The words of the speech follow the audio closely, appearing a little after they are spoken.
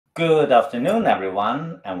Good afternoon,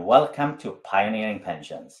 everyone, and welcome to Pioneering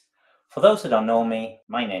Pensions. For those who don't know me,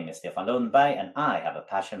 my name is Stefan Lundberg, and I have a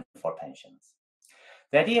passion for pensions.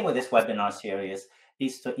 The idea with this webinar series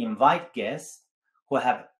is to invite guests who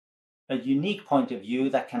have a unique point of view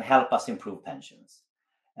that can help us improve pensions.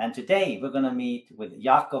 And today we're going to meet with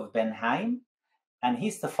Yakov Ben-haim, and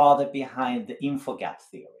he's the father behind the info gap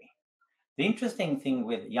theory. The interesting thing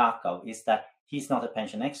with Yakov is that he's not a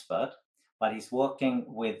pension expert, but he's working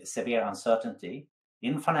with severe uncertainty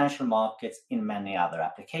in financial markets in many other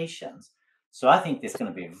applications. So I think this is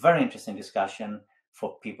going to be a very interesting discussion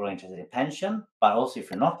for people interested in pension, but also if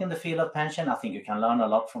you're not in the field of pension, I think you can learn a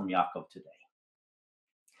lot from Yakov today.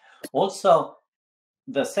 Also,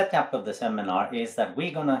 the setup of the seminar is that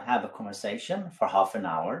we're going to have a conversation for half an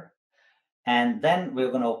hour, and then we're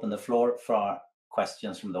going to open the floor for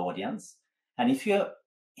questions from the audience. And if you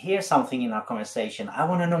hear something in our conversation, I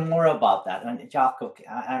want to know more about that, and Jakob,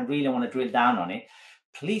 I really want to drill down on it,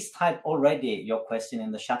 please type already your question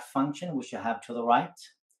in the chat function, which you have to the right.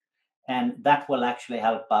 And that will actually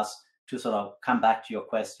help us to sort of come back to your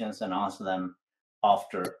questions and answer them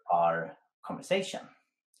after our conversation.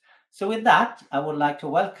 So with that, I would like to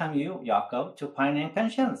welcome you, Jakob, to Pioneering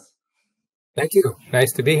Pensions. Thank you.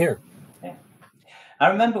 Nice to be here. Yeah. I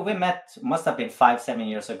remember we met, must have been 5-7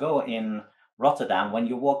 years ago in Rotterdam when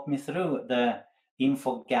you walked me through the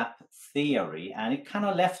info gap theory, and it kind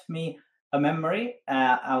of left me a memory.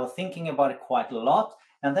 I was thinking about it quite a lot.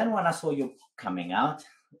 And then when I saw you coming out,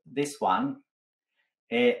 this one,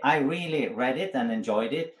 I really read it and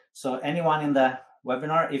enjoyed it. So anyone in the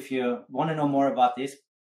webinar, if you want to know more about this,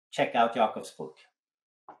 check out Jakov's book.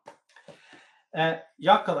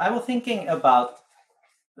 Jakov, I was thinking about,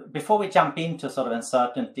 before we jump into sort of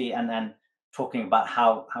uncertainty and then talking about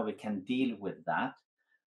how we can deal with that,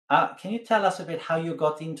 can you tell us a bit how you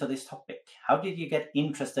got into this topic? How did you get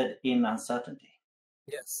interested in uncertainty?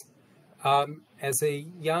 Yes. As a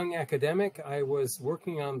young academic, I was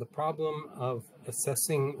working on the problem of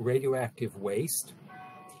assessing radioactive waste,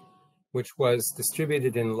 which was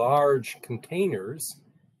distributed in large containers,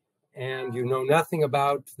 and you know nothing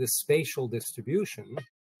about the spatial distribution.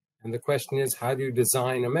 And the question is, how do you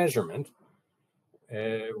design a measurement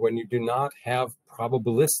when you do not have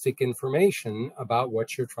probabilistic information about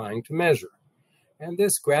what you're trying to measure? And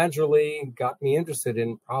this gradually got me interested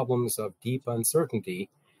in problems of deep uncertainty,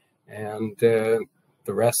 and the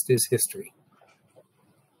rest is history.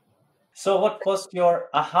 So what was your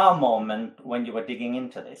aha moment when you were digging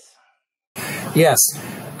into this? Yes,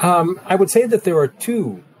 I would say that there are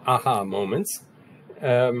two aha moments.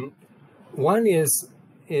 One is,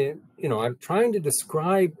 I'm trying to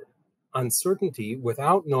describe uncertainty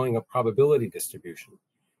without knowing a probability distribution.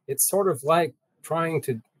 It's sort of like trying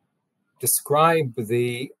to describe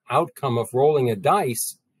the outcome of rolling a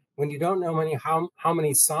dice when you don't know how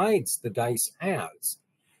many sides the dice has.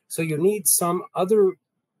 So you need some other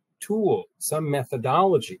tool, some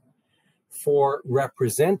methodology for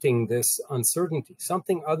representing this uncertainty,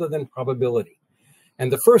 something other than probability.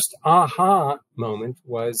 And the first aha moment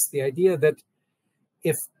was the idea that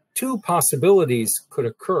if two possibilities could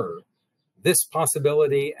occur, this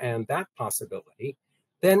possibility and that possibility,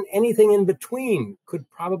 then anything in between could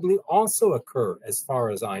probably also occur as far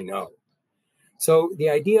as I know. So the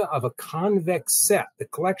idea of a convex set, the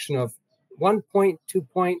collection of 1 point, 2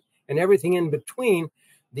 point, and everything in between,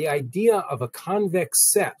 the idea of a convex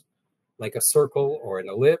set, like a circle or an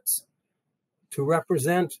ellipse, to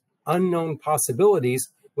represent unknown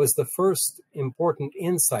possibilities was the first important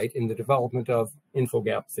insight in the development of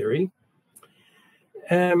infogap theory.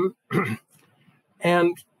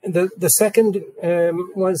 And the second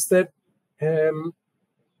was that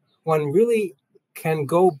one really can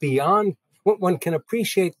go beyond, one can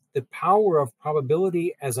appreciate the power of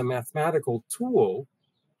probability as a mathematical tool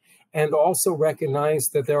and also recognize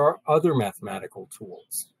that there are other mathematical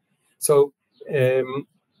tools. So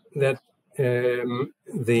that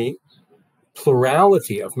the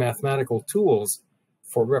plurality of mathematical tools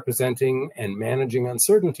for representing and managing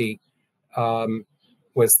uncertainty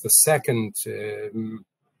was the second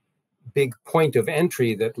big point of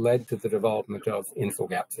entry that led to the development of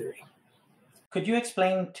infogap theory. Could you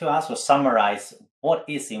explain to us or summarize what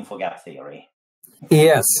is infogap theory?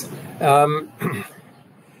 Yes.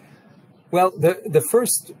 Well, the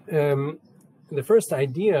first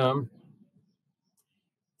idea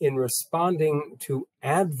in responding to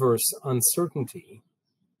adverse uncertainty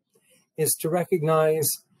is to recognize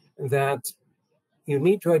that you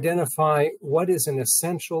need to identify what is an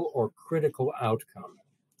essential or critical outcome.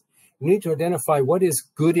 You need to identify what is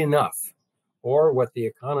good enough, or what the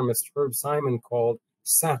economist Herb Simon called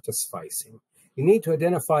satisficing. You need to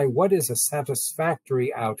identify what is a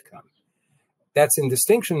satisfactory outcome. That's in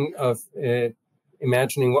distinction of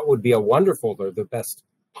imagining what would be a wonderful or the best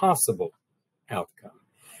possible outcome.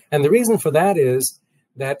 And the reason for that is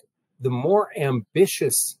that the more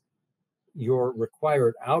ambitious your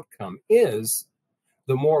required outcome is,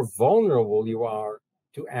 the more vulnerable you are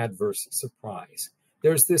to adverse surprise.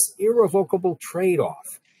 There's this irrevocable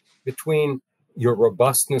trade-off between your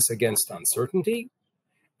robustness against uncertainty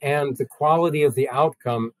and the quality of the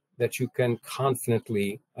outcome that you can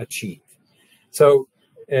confidently achieve. So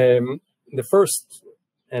the first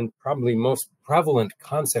and probably most prevalent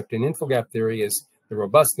concept in infogap theory is the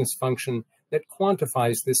robustness function that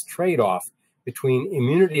quantifies this trade-off between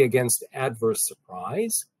immunity against adverse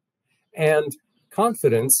surprise and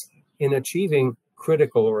confidence in achieving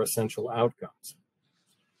critical or essential outcomes.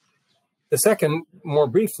 The second, more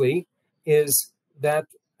briefly, is that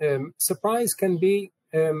surprise can be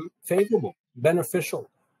favorable, beneficial.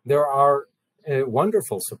 There are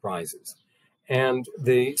wonderful surprises. And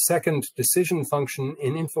the second decision function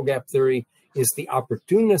in infogap theory is the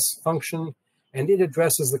opportunist function, and it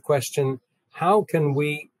addresses the question, how can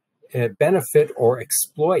we benefit or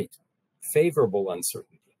exploit favorable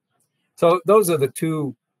uncertainty? So those are the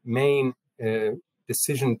two main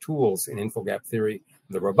decision tools in infogap theory,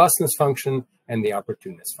 the robustness function and the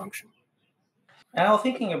opportunist function. And I was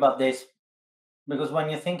thinking about this because when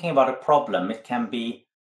you're thinking about a problem, it can be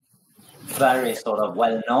very sort of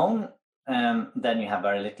well-known, then you have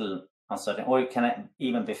very little uncertainty, or you can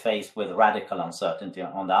even be faced with radical uncertainty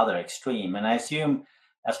on the other extreme. And I assume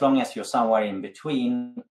as long as you're somewhere in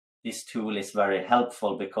between, this tool is very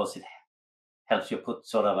helpful because it helps you put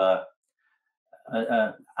sort of a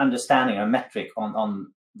understanding, a metric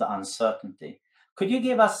on the uncertainty. Could you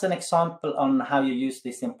give us an example on how you use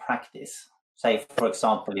this in practice? Say, for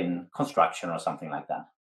example, in construction or something like that.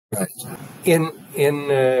 Right.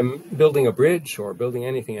 In building a bridge or building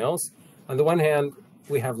anything else, on the one hand,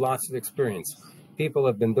 we have lots of experience. People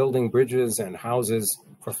have been building bridges and houses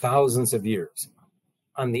for thousands of years.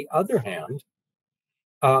 On the other hand,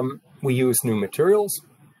 we use new materials.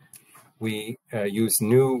 We use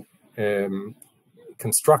new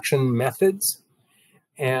construction methods,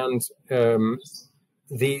 and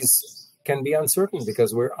these can be uncertain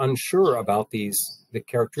because we're unsure about the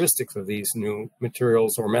characteristics of these new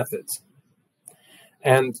materials or methods.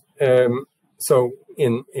 And so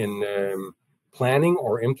in planning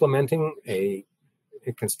or implementing a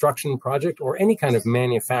construction project or any kind of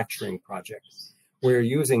manufacturing project, we're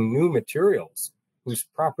using new materials whose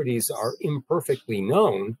properties are imperfectly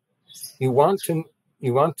known. You want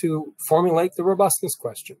to formulate the robustness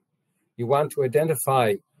question. You want to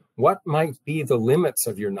identify what might be the limits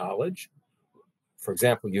of your knowledge. For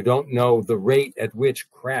example, you don't know the rate at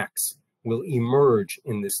which cracks will emerge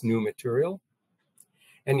in this new material.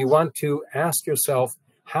 And you want to ask yourself,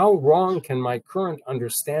 how wrong can my current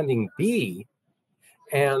understanding be?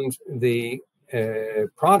 And the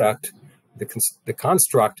product, the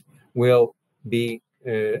construct, will be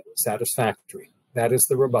satisfactory. That is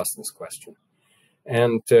the robustness question.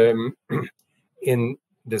 And in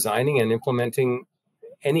designing and implementing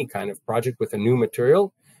any kind of project with a new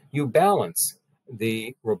material, you balance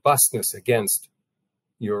the robustness against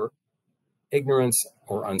your ignorance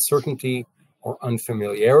or uncertainty or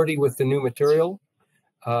unfamiliarity with the new material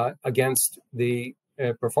against the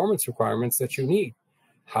performance requirements that you need.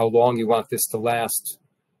 How long you want this to last,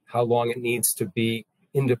 how long it needs to be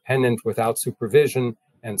independent without supervision,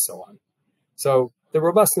 and so on. So the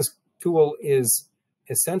robustness tool is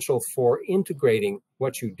essential for integrating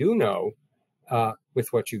what you do know with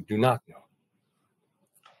what you do not know.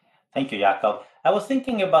 Thank you, Yakov. I was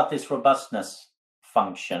thinking about this robustness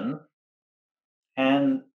function,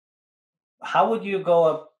 and how would you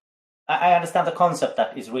go? I understand the concept,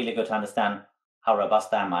 that is really good to understand how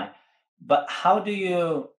robust am I, but how do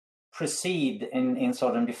you proceed in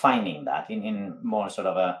sort of defining that in more sort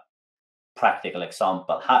of a practical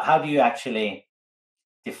example? How do you actually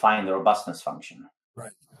define the robustness function?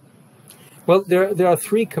 Right. Well, there are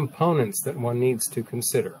three components that one needs to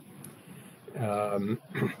consider.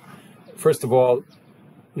 First of all,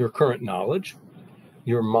 your current knowledge,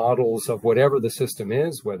 your models of whatever the system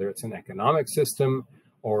is, whether it's an economic system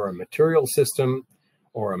or a material system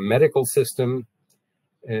or a medical system.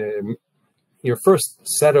 Your first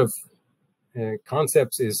set of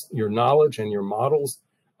concepts is your knowledge and your models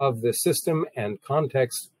of the system and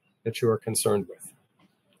context that you are concerned with.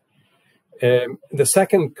 The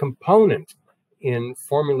second component in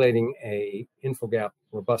formulating a infogap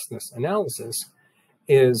robustness analysis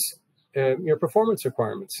is your performance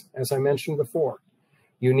requirements. As I mentioned before,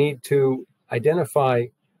 you need to identify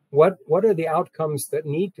what are the outcomes that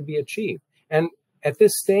need to be achieved? And at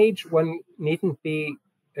this stage, one needn't be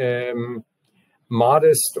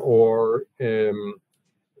modest or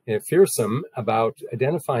fearsome about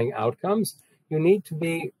identifying outcomes. You need to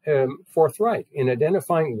be forthright in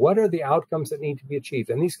identifying what are the outcomes that need to be achieved.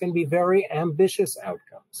 And these can be very ambitious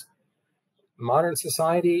outcomes. Modern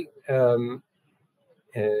society,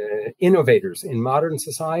 innovators in modern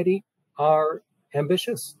society are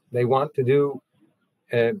ambitious. They want to do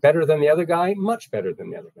better than the other guy, much better than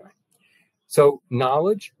the other guy. So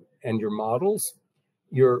knowledge and your models,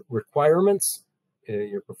 your requirements,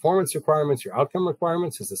 your performance requirements, your outcome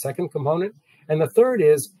requirements is the second component. And the third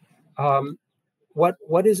is,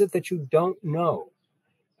 what is it that you don't know?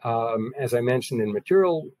 As I mentioned in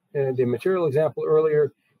the material example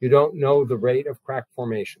earlier, you don't know the rate of crack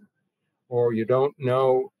formation, or you don't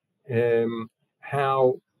know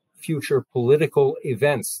how future political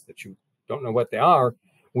events that you don't know what they are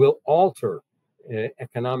will alter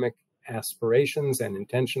economic aspirations and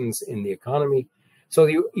intentions in the economy. So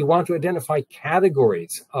you want to identify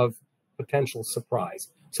categories of potential surprise.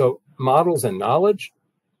 So models and knowledge,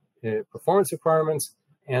 performance requirements,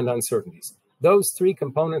 and uncertainties. Those three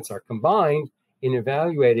components are combined in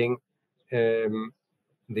evaluating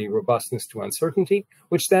the robustness to uncertainty,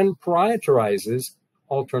 which then prioritizes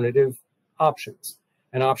alternative options.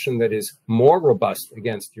 An option that is more robust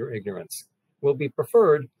against your ignorance will be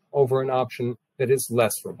preferred over an option that is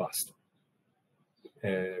less robust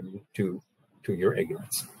to your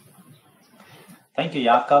ignorance. Thank you,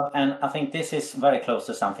 Yakov. And I think this is very close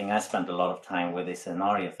to something I spent a lot of time with, is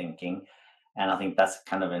scenario thinking. And I think that's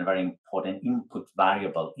kind of a very important input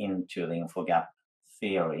variable into the infogap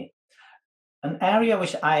theory. An area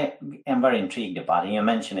which I am very intrigued about, and you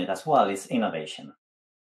mentioned it as well, is innovation.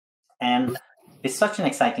 And it's such an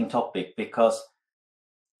exciting topic because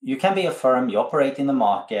you can be a firm, you operate in the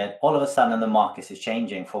market, all of a sudden the market is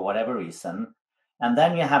changing for whatever reason. And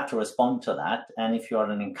then you have to respond to that. And if you're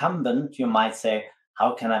an incumbent, you might say,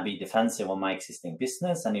 how can I be defensive of my existing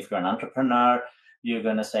business? And if you're an entrepreneur, you're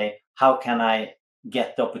going to say, how can I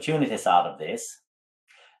get the opportunities out of this?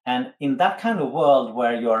 And in that kind of world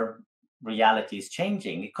where your reality is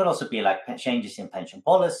changing, it could also be like changes in pension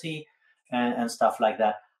policy and stuff like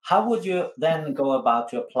that. How would you then go about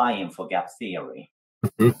to apply infogap theory?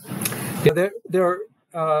 Yeah,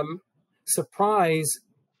 surprise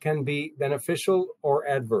can be beneficial or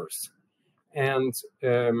adverse, and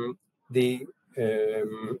the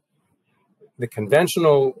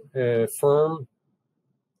conventional firm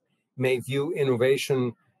may view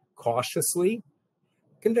innovation cautiously.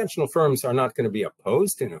 Conventional firms are not going to be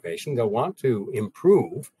opposed to innovation. They'll want to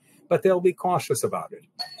improve, but they'll be cautious about it.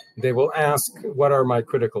 They will ask, what are my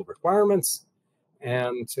critical requirements?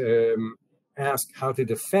 And ask how to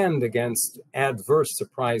defend against adverse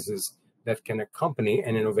surprises that can accompany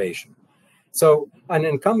an innovation. So an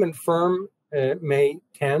incumbent firm may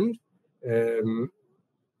tend,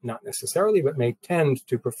 not necessarily, but may tend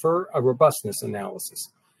to prefer a robustness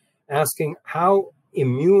analysis, asking how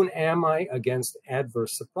immune am I against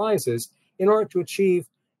adverse surprises in order to achieve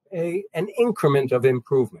an increment of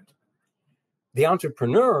improvement. The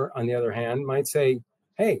entrepreneur, on the other hand, might say,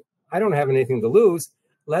 hey, I don't have anything to lose.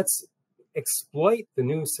 Let's exploit the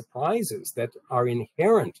new surprises that are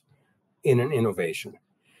inherent in an innovation.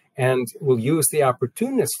 And we'll use the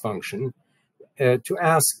opportunist function to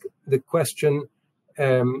ask the question,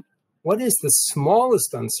 what is the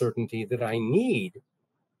smallest uncertainty that I need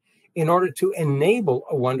in order to enable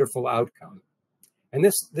a wonderful outcome? And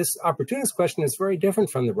this opportunist question is very different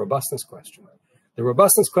from the robustness question. The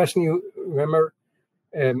robustness question, you remember,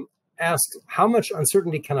 asks how much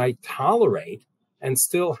uncertainty can I tolerate and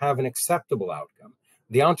still have an acceptable outcome?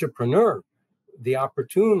 The entrepreneur, the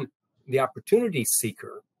opportunity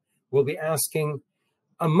seeker, will be asking,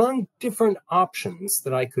 among different options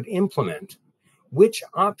that I could implement, which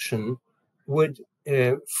option would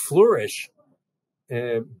flourish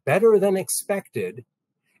better than expected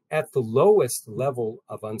at the lowest level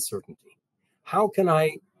of uncertainty? How can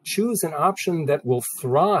I choose an option that will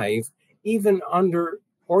thrive even under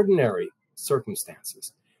ordinary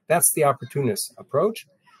circumstances? That's the opportunist approach.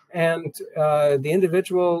 And the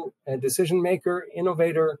individual decision maker,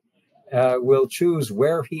 innovator, will choose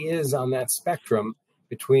where he is on that spectrum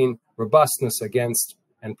between robustness against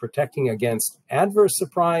and protecting against adverse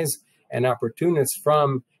surprise and opportunists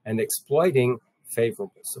from and exploiting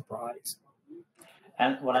favorable surprise.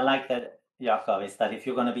 And what I like that, Yakov, is that if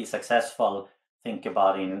you're going to be successful, think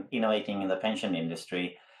about innovating in the pension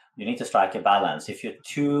industry, you need to strike a balance. If you're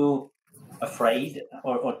too afraid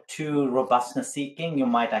or too robustness seeking, you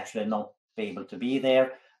might actually not be able to be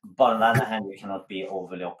there. but on the other hand, you cannot be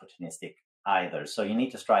overly opportunistic either. So you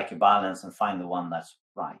need to strike a balance and find the one that's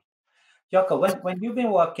right. Yakov, when you've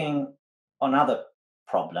been working on other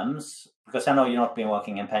problems, because I know you've not been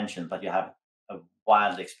working in pensions, but you have a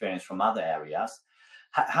wild experience from other areas,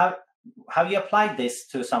 how have you applied this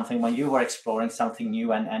to something when you were exploring something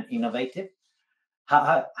new and innovative?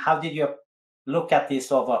 How did you look at this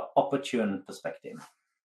sort of opportune perspective?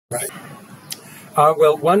 Right.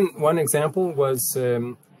 Well, one example was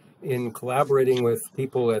in collaborating with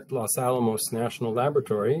people at Los Alamos National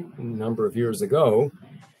Laboratory a number of years ago.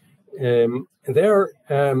 They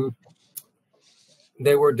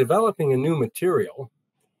were developing a new material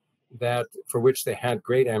that for which they had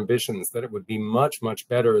great ambitions that it would be much, much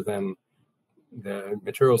better than the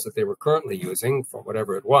materials that they were currently using for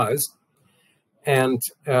whatever it was. And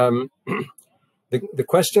the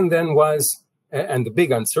question then was, and the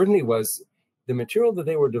big uncertainty was, the material that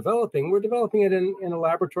they were developing it in a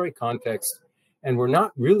laboratory context, and we're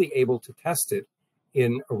not really able to test it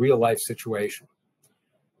in a real life situation.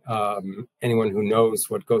 Anyone who knows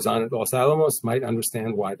what goes on at Los Alamos might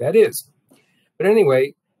understand why that is. But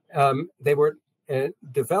anyway, they were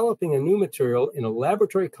developing a new material in a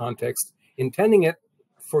laboratory context, intending it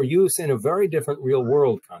for use in a very different real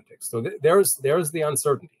world context. So there's the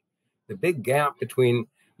uncertainty, the big gap between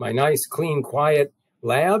my nice, clean, quiet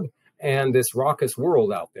lab and this raucous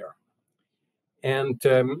world out there. And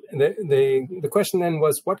the question then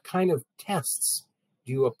was, what kind of tests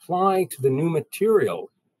do you apply to the new material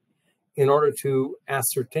in order to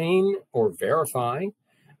ascertain or verify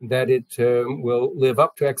that it will live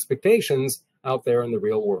up to expectations out there in the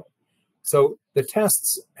real world? So the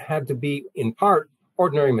tests had to be, in part,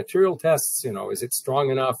 ordinary material tests. You know, is it strong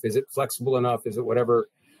enough? Is it flexible enough? Is it whatever,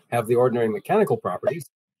 have the ordinary mechanical properties?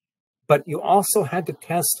 But you also had to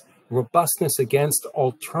test robustness against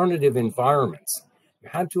alternative environments. You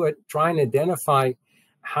had to try and identify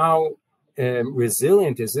how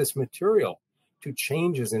resilient is this material to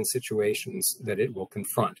changes in situations that it will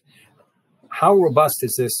confront. How robust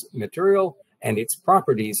is this material and its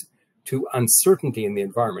properties to uncertainty in the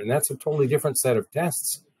environment? And that's a totally different set of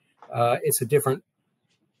tests. It's a different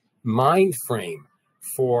mind frame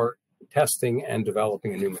for testing and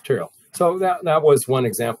developing a new material. So that was one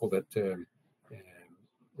example that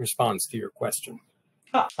responds to your question.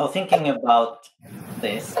 Well, thinking about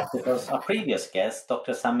this, because our previous guest,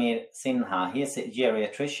 Dr. Samir Sinha, he is a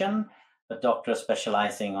geriatrician, a doctor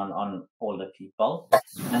specializing on older people.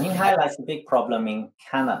 And he highlights a big problem in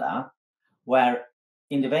Canada where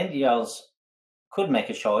individuals could make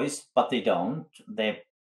a choice, but they don't. They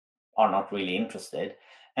are not really interested.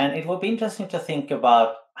 And it would be interesting to think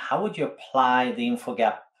about how would you apply the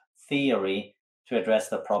infogap theory to address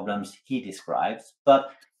the problems he describes. But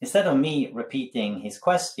instead of me repeating his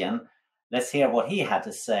question, let's hear what he had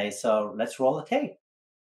to say. So let's roll the tape.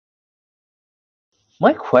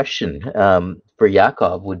 My question for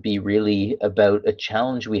Yakov would be really about a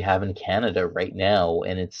challenge we have in Canada right now,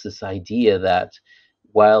 and it's this idea that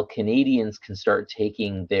while Canadians can start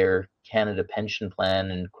taking their Canada pension plan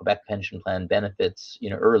and Quebec pension plan benefits,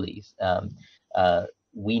 early,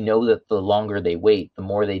 we know that the longer they wait, the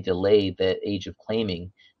more they delay the age of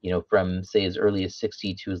claiming, from say as early as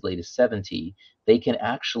 60 to as late as 70, they can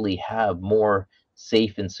actually have more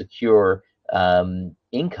safe and secure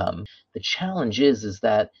income. The challenge is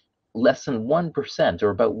that less than 1% or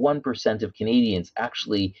about 1% of Canadians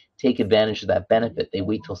actually take advantage of that benefit. They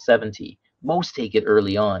wait till 70. Most take it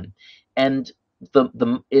early on. And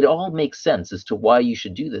it all makes sense as to why you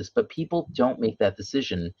should do this, but people don't make that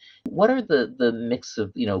decision. What are the mix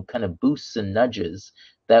of, kind of boosts and nudges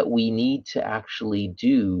that we need to actually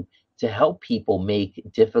do to help people make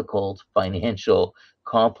difficult financial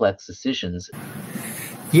complex decisions?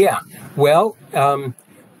 Yeah, well,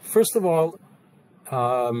 first of all,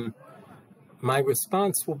 my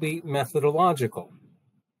response will be methodological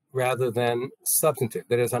rather than substantive.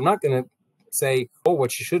 That is, I'm not going to say, oh,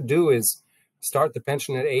 what you should do is start the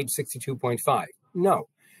pension at age 62.5. No,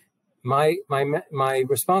 my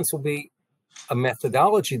response will be a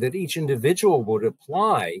methodology that each individual would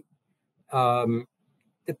apply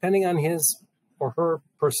depending on his or her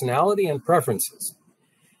personality and preferences.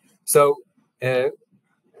 So,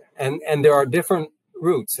 and there are different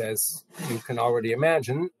routes, as you can already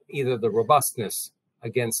imagine, either the robustness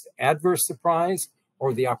against adverse surprise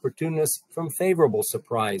or the opportuneness from favorable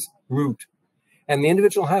surprise route. And the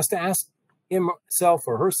individual has to ask himself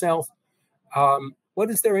or herself, what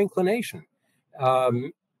is their inclination?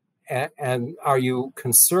 And are you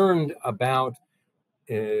concerned about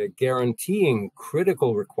guaranteeing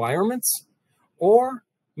critical requirements? Or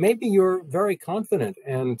maybe you're very confident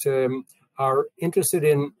and are interested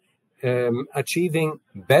in achieving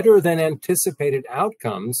better than anticipated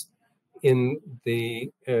outcomes in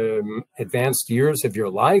the advanced years of your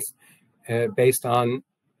life based on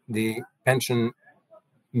the pension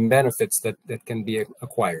benefits that can be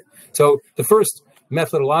acquired. So the first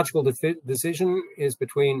methodological decision is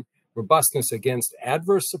between robustness against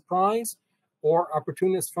adverse surprise or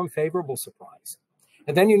opportuneness from favorable surprise.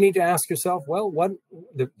 And then you need to ask yourself, well, what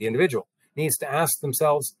the individual needs to ask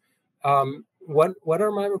themselves, what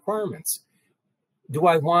are my requirements? Do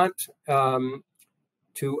I want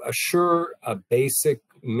to assure a basic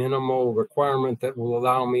minimal requirement that will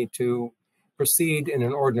allow me to proceed in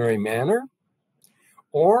an ordinary manner?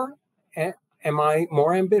 Or am I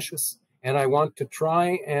more ambitious and I want to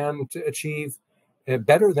try and achieve a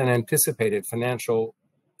better than anticipated financial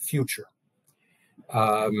future?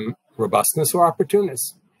 Robustness or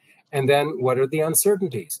opportuneness? And then what are the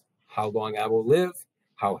uncertainties? How long I will live,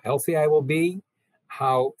 how healthy I will be,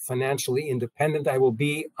 how financially independent I will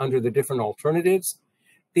be under the different alternatives.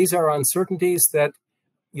 These are uncertainties that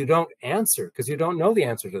you don't answer because you don't know the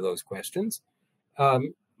answer to those questions.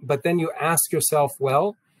 But then you ask yourself,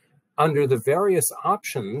 well, under the various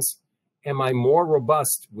options, am I more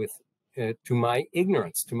robust to my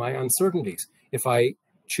ignorance, to my uncertainties? If I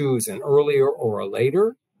choose an earlier or a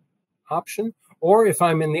later option, or if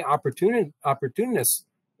I'm in the opportunist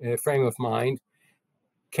frame of mind,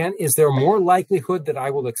 is there more likelihood that I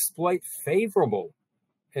will exploit favorable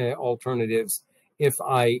alternatives if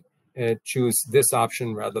I choose this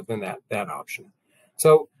option rather than that option?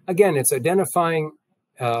 So again, it's identifying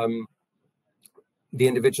the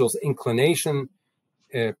individual's inclination,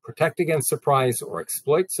 protect against surprise or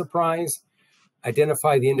exploit surprise,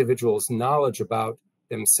 identify the individual's knowledge about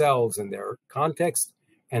themselves and their context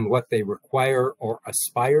and what they require or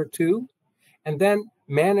aspire to, and then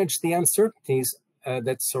manage the uncertainties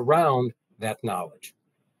that surround that knowledge.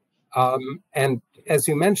 And as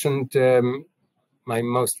you mentioned, my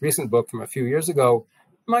most recent book from a few years ago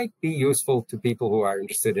might be useful to people who are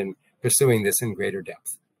interested in pursuing this in greater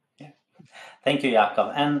depth. Yeah. Thank you,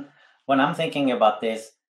 Yakov. And when I'm thinking about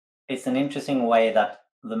this, it's an interesting way that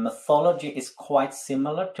the methodology is quite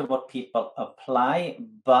similar to what people apply,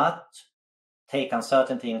 but take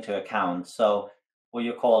uncertainty into account. So what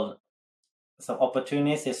you call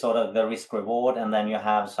opportunity is sort of the risk reward, and then you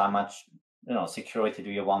have so much security do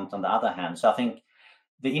you want on the other hand. So I think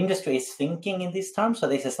the industry is thinking in these terms, so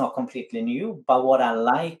this is not completely new, but what I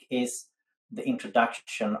like is the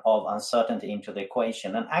introduction of uncertainty into the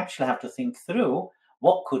equation and actually have to think through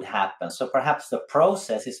what could happen. So perhaps the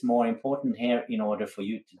process is more important here in order for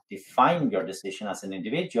you to define your decision as an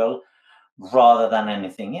individual rather than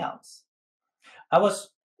anything else. I was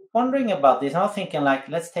wondering about this. I was thinking,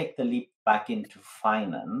 let's take the leap back into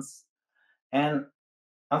finance. And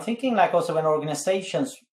I'm thinking also when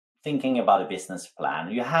organizations thinking about a business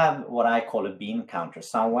plan, you have what I call a bean counter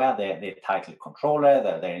somewhere. They're titled controller,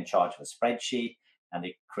 they're in charge of a spreadsheet, and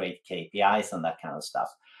they create KPIs and that kind of stuff.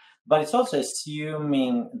 But it's also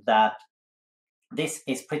assuming that this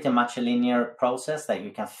is pretty much a linear process that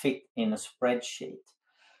you can fit in a spreadsheet.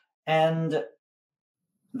 And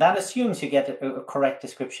that assumes you get a correct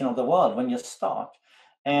description of the world when you start.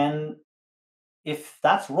 And if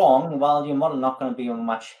that's wrong, well, your model not going to be of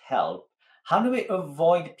much help. How do we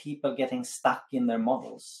avoid people getting stuck in their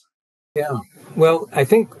models? Yeah, well, I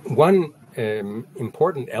think one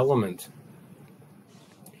important element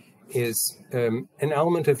is an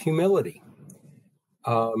element of humility.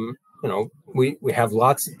 We have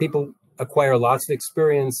lots of people acquire lots of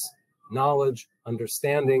experience, knowledge,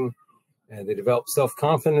 understanding, and they develop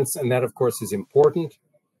self-confidence, and that, of course, is important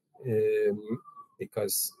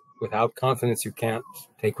because without confidence, you can't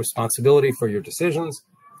take responsibility for your decisions.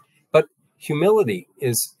 But humility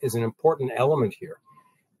is an important element here.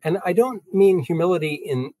 And I don't mean humility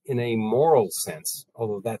in a moral sense,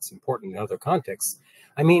 although that's important in other contexts.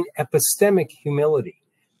 I mean epistemic humility.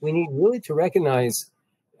 We need really to recognize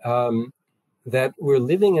that we're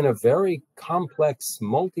living in a very complex,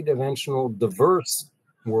 multidimensional, diverse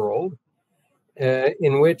world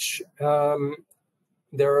in which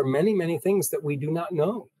there are many, many things that we do not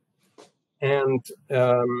know. And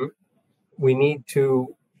we need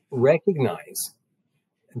to recognize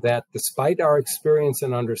that despite our experience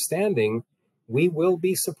and understanding, we will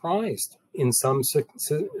be surprised in some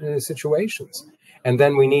situations. And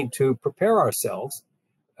then we need to prepare ourselves,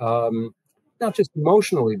 not just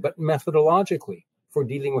emotionally, but methodologically for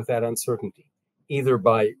dealing with that uncertainty, either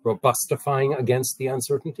by robustifying against the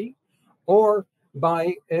uncertainty or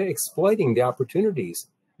by exploiting the opportunities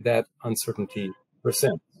that uncertainty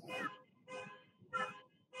presents.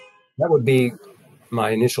 That would be my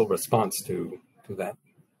initial response to that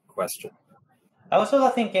question. I was also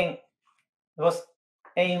thinking it was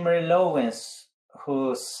Amory Lowens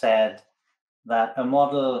who said that a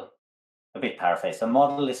model, a bit paraphrased, a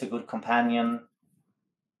model is a good companion,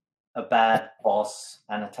 a bad boss,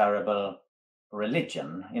 and a terrible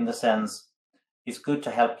religion, in the sense it's good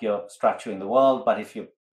to help you structuring the world, but if you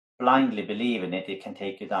blindly believe in it, it can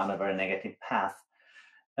take you down a very negative path.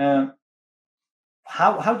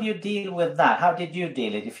 How do you deal with that? How did you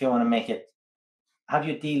deal it, if you want to make it? How do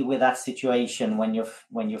you deal with that situation when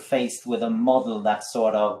you're faced with a model that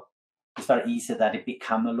sort of it's very easy that it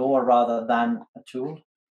become a law rather than a tool?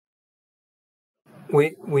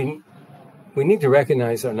 We need to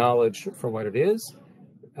recognize our knowledge for what it is.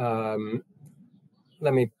 Let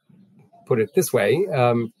me put it this way.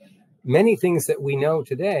 Many things that we know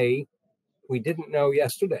today, we didn't know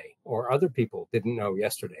yesterday, or other people didn't know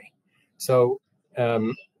yesterday. So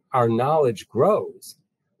our knowledge grows.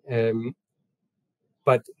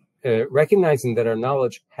 But recognizing that our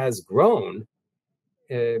knowledge has grown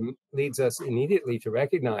leads us immediately to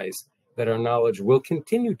recognize that our knowledge will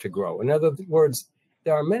continue to grow. In other words,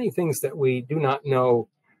 there are many things that we do not know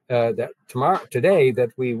today that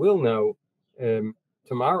we will know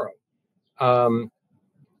tomorrow. I'm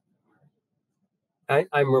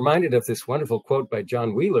reminded of this wonderful quote by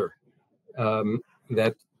John Wheeler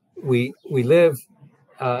that we live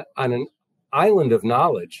on an island of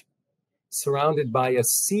knowledge surrounded by a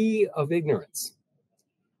sea of ignorance.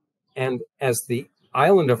 And as the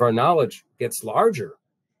island of our knowledge gets larger,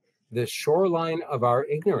 the shoreline of our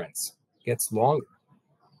ignorance gets longer.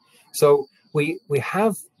 So we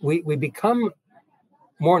become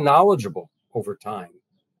more knowledgeable over time,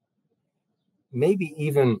 maybe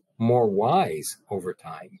even more wise over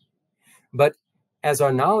time. But as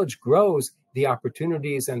our knowledge grows, the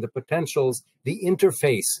opportunities and the potentials, the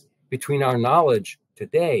interface between our knowledge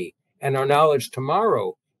today and our knowledge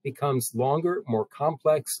tomorrow becomes longer, more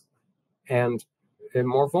complex, and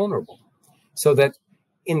more vulnerable. So that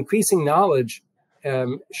increasing knowledge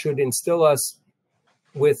should instill us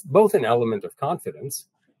with both an element of confidence,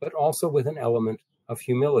 but also with an element of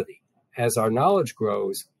humility. As our knowledge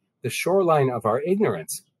grows, the shoreline of our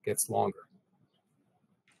ignorance gets longer.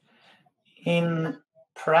 In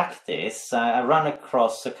practice, I run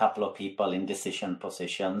across a couple of people in decision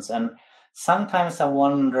positions, and sometimes I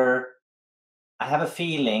wonder, I have a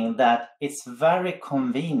feeling that it's very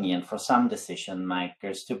convenient for some decision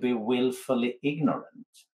makers to be willfully ignorant.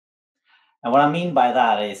 And what I mean by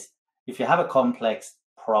that is, if you have a complex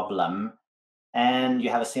problem and you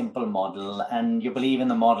have a simple model and you believe in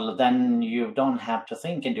the model, then you don't have to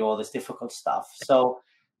think and do all this difficult stuff. So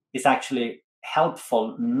it's actually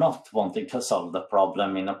helpful not wanting to solve the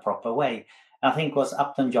problem in a proper way. I think it was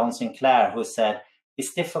Upton John Sinclair who said,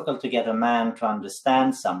 it's difficult to get a man to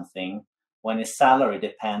understand something when his salary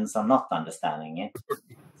depends on not understanding it.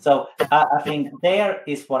 So I think there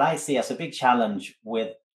is what I see as a big challenge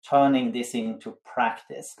with turning this into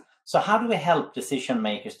practice. So how do we help decision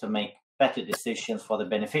makers to make better decisions for the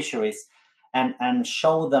beneficiaries and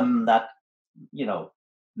show them that, you know,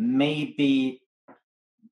 maybe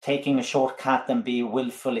taking a shortcut and be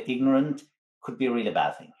willfully ignorant could be a really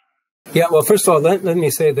bad thing? Yeah, well, first of all, let me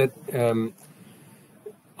say that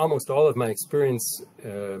almost all of my experience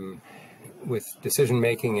with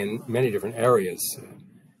decision-making in many different areas,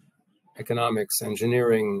 economics,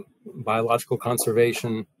 engineering, biological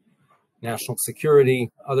conservation, national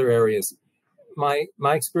security, other areas, my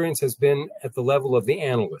experience has been at the level of the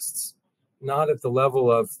analysts, not at the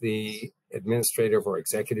level of the administrative or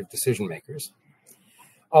executive decision makers.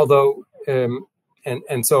 Although,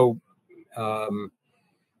 so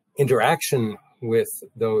interaction with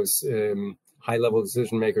those high-level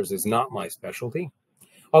decision makers is not my specialty.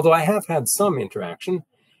 Although I have had some interaction.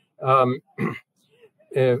 For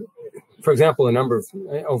example,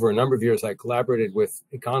 over a number of years, I collaborated with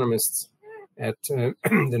economists at the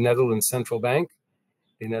Netherlands Central Bank,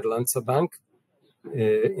 the Nederlandse Bank,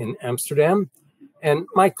 in Amsterdam. And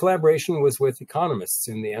my collaboration was with economists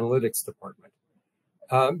in the analytics department.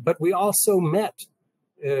 But we also met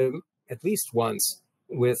at least once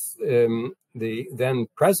with the then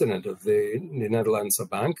president of the Nederlandse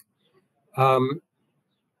Bank.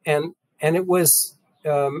 And it was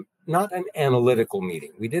not an analytical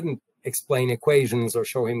meeting. We didn't explain equations or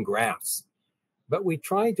show him graphs, but we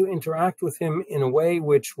tried to interact with him in a way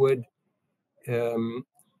which would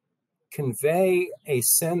convey a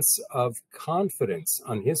sense of confidence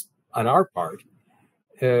on our part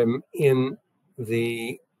in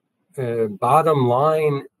the bottom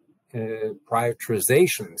line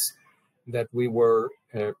prioritizations that we were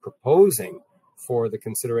proposing for the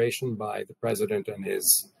consideration by the president and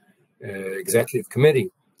his executive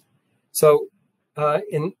committee. So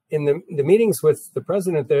in the meetings with the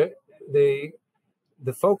president, the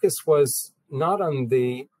focus was not on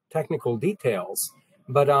the technical details,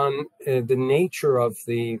 but on the nature of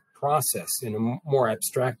the process in a more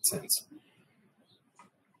abstract sense.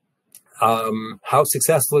 How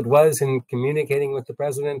successful it was in communicating with the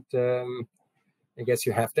president, I guess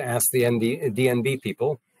you have to ask the DNB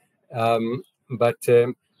people. But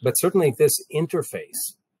certainly this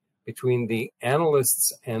interface between the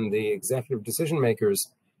analysts and the executive decision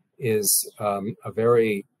makers is a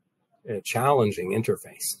very challenging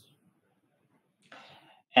interface.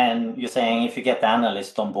 And you're saying if you get the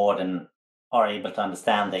analysts on board and are able to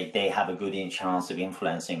understand, they have a good chance of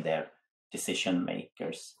influencing their decision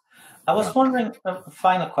makers. I was wondering, a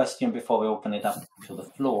final question before we open it up to the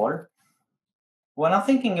floor. When I'm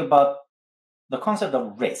thinking about the concept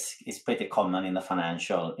of risk is pretty common in the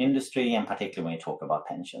financial industry, and particularly when you talk about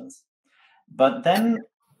pensions. But then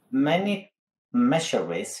many measure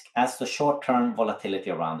risk as the short-term volatility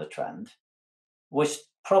around the trend, which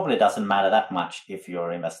probably doesn't matter that much if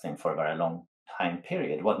you're investing for a very long time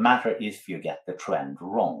period. What matters is if you get the trend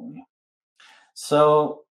wrong.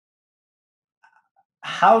 So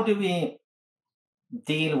how do we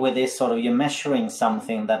deal with this sort of, you're measuring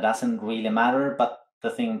something that doesn't really matter, but the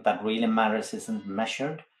thing that really matters isn't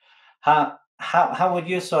measured? How would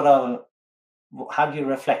you how do you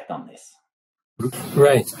reflect on this?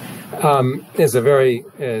 Right. Is a very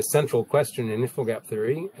central question in infogap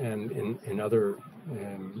theory and in other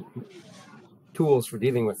tools for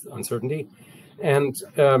dealing with uncertainty. And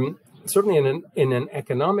certainly in an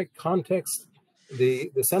economic context, the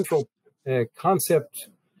central concept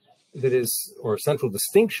that is, or central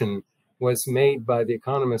distinction, was made by the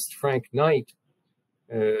economist Frank Knight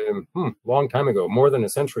long time ago, more than a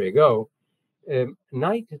century ago.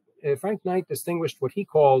 Frank Knight distinguished what he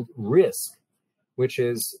called risk, which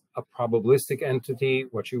is a probabilistic entity,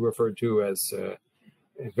 what you referred to as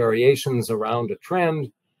variations around a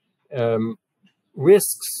trend.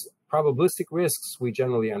 Risks, probabilistic risks, we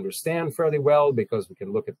generally understand fairly well because we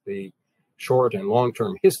can look at the short and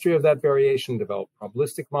long-term history of that variation, develop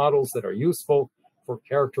probabilistic models that are useful for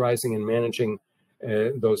characterizing and managing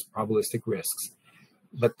those probabilistic risks.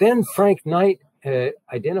 But then Frank Knight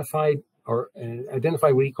identified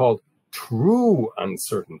what he called true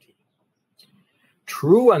uncertainty.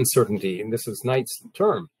 True uncertainty, and this is Knight's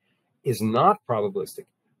term, is not probabilistic.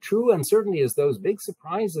 True uncertainty is those big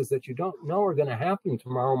surprises that you don't know are going to happen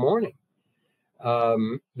tomorrow morning.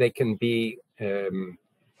 They can be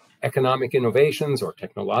economic innovations or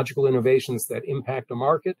technological innovations that impact a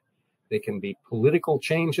market. They can be political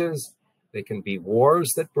changes. They can be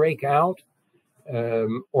wars that break out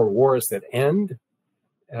or wars that end.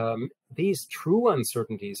 These true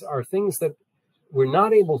uncertainties are things that we're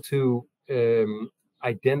not able to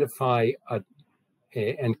identify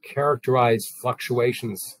and characterize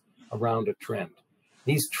fluctuations around a trend.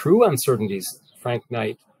 These true uncertainties, Frank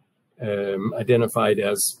Knight identified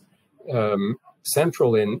as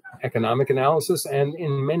central in economic analysis and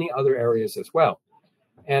in many other areas as well.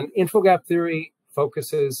 And infogap theory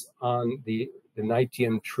focuses on the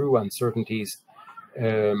Knightian true uncertainties,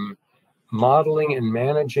 modeling and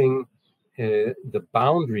managing the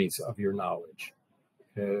boundaries of your knowledge.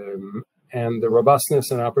 And the robustness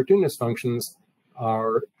and opportunist functions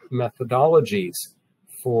are methodologies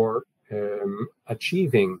for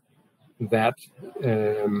achieving that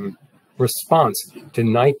response to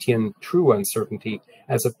Knightian true uncertainty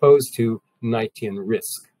as opposed to Knightian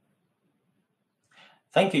risk.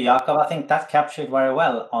 Thank you, Yakov. I think that captured very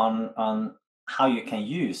well on how you can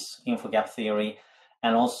use infogap theory,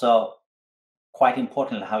 and also quite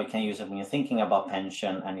importantly how you can use it when you're thinking about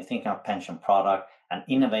pension and you're thinking of pension product and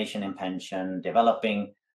innovation in pension,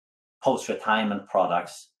 developing post-retirement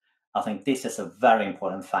products. I think this is a very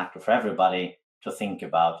important factor for everybody to think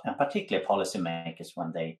about, and particularly policymakers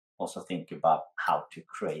when they also think about how to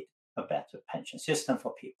create a better pension system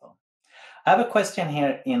for people. I have a question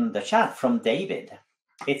here in the chat from David.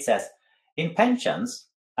 It says, in pensions,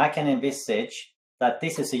 I can envisage that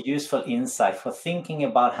this is a useful insight for thinking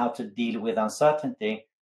about how to deal with uncertainty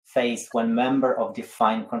faced when members of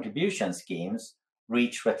defined contribution schemes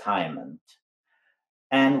reach retirement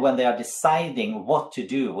and when they are deciding what to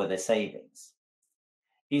do with their savings.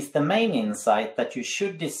 Is the main insight that you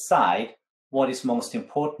should decide what is most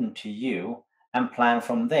important to you and plan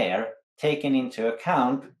from there, taking into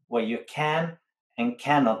account where you can and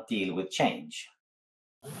cannot deal with change?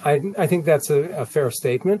 I think that's a fair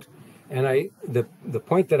statement. And the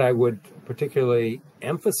point that I would particularly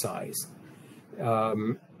emphasize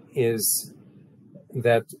is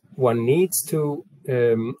that one needs to,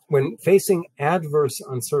 when facing adverse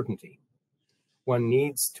uncertainty, one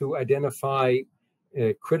needs to identify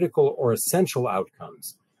critical or essential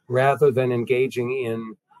outcomes rather than engaging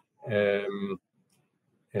in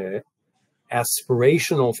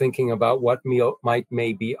aspirational thinking about what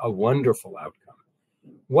may be a wonderful outcome.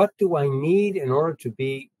 What do I need in order to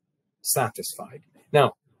be satisfied?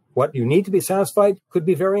 Now, what you need to be satisfied could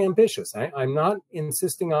be very ambitious. I'm not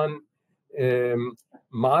insisting on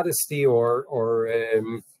modesty or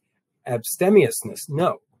abstemiousness.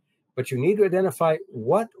 No, but you need to identify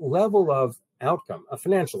what level of outcome, a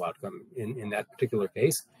financial outcome in that particular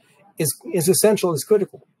case, is essential, is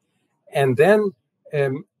critical. And then,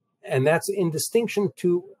 and that's in distinction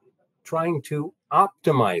to trying to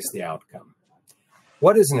optimize the outcome.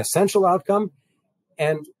 What is an essential outcome?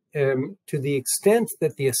 And to the extent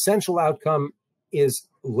that the essential outcome is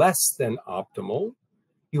less than optimal,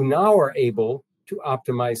 you now are able to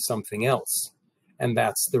optimize something else. And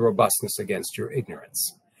that's the robustness against your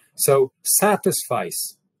ignorance. So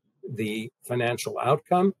satisfice the financial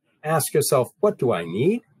outcome. Ask yourself, what do I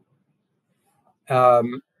need?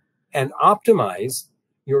 And optimize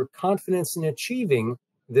your confidence in achieving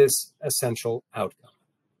this essential outcome.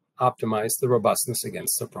 Optimize the robustness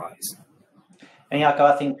against surprise. And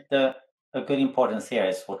Yakov, I think a good importance here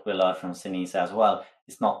is what we learned from Sinisa as well.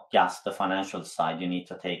 It's not just the financial side. You need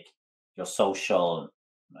to take your social,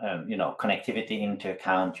 connectivity into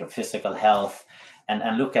account, your physical health,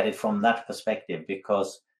 and look at it from that perspective.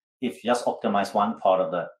 Because if you just optimize one part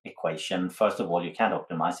of the equation, first of all, you can't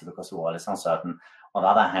optimize it because the world is uncertain. On the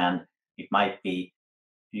other hand, it might be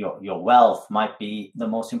your wealth might be the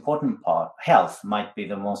most important part. Health might be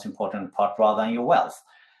the most important part rather than your wealth.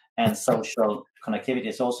 And social connectivity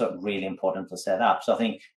is also really important to set up. So I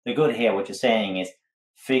think the good here, what you're saying is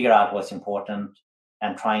figure out what's important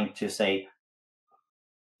and trying to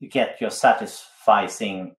get your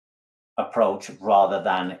satisfying approach rather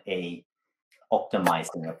than a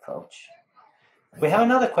optimizing approach. We have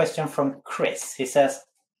another question from Chris. He says,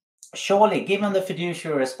 surely, given the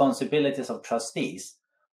fiduciary responsibilities of trustees,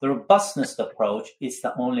 the robustness approach is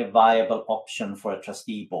the only viable option for a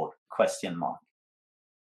trustee board, ?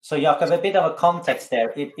 So Yakov, a bit of a context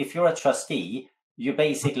there. If you're a trustee, you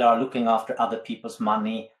basically are looking after other people's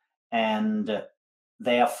money, and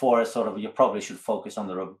therefore you probably should focus on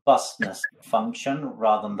the robustness function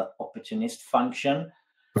rather than the opportunist function.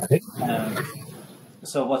 Right.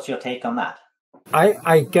 So what's your take on that?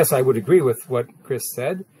 I guess I would agree with what Chris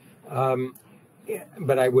said,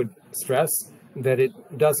 but I would stress that it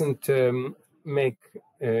doesn't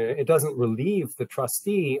it doesn't relieve the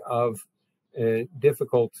trustee of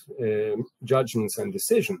difficult judgments and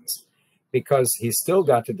decisions, because he's still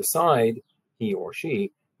got to decide, he or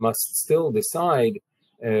she must still decide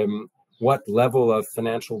what level of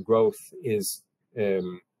financial growth is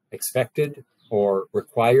expected or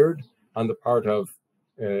required on the part of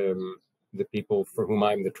the people for whom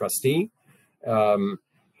I'm the trustee.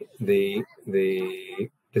 The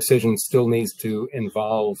decision still needs to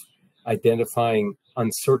involve identifying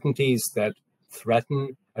uncertainties that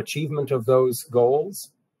threaten achievement of those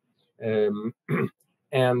goals, and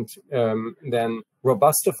then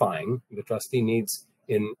robustifying the trustee needs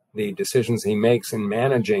in the decisions he makes in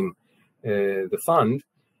managing the fund,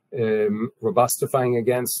 robustifying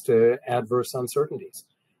against adverse uncertainties.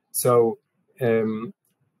 So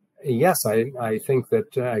yes, I think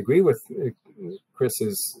that I agree with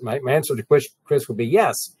Chris's, my answer to Chris would be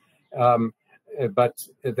yes, but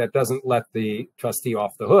that doesn't let the trustee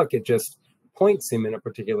off the hook. It just points him in a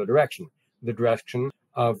particular direction, the direction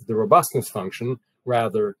of the robustness function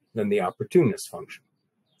rather than the opportunist function.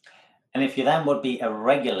 And if you then would be a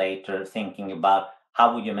regulator thinking about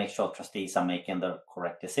how would you make sure trustees are making the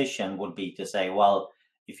correct decision, would be to say, well,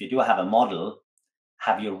 if you do have a model,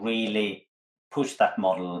 have you really pushed that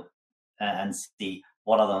model and see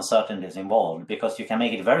what are the uncertainties involved? Because you can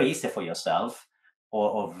make it very easy for yourself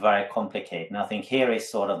or very complicated. And I think here is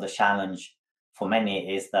sort of the challenge for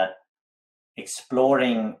many, is that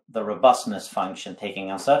exploring the robustness function,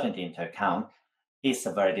 taking uncertainty into account, is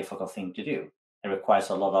a very difficult thing to do. It requires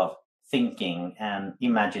a lot of thinking and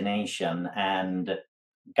imagination and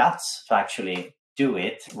guts to actually do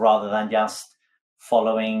it, rather than just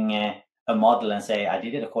following a model and say, I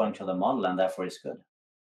did it according to the model and therefore it's good.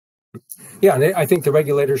 Yeah, and I think the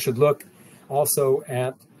regulator should look also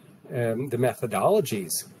at the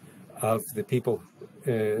methodologies of the people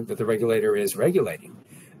that the regulator is regulating,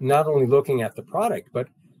 not only looking at the product, but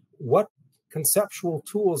what conceptual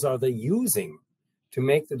tools are they using to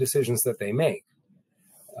make the decisions that they make.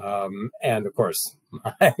 And of course,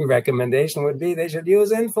 my recommendation would be they should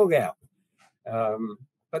use InfoGap.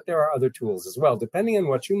 But there are other tools as well, depending on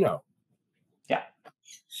what you know. Yeah.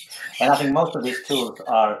 And I think most of these tools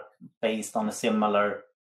are based on a similar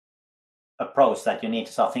approach, that you need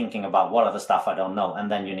to start thinking about what are the stuff I don't know, and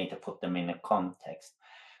then you need to put them in a context.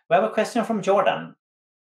 We have a question from Jordan.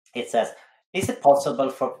 It says, is it possible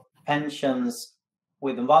for pensions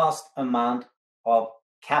with vast amount of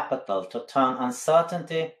capital to turn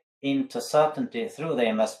uncertainty into certainty through their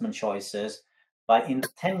investment choices by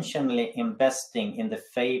intentionally investing in the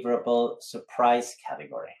favorable surprise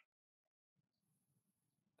category?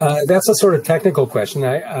 That's a sort of technical question.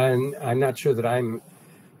 I'm not sure that I'm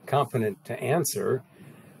competent to answer.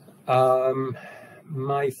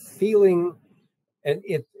 My feeling, and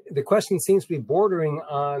the question seems to be bordering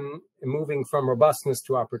on moving from robustness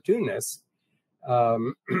to opportuneness.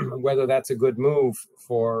 Whether that's a good move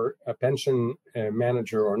for a pension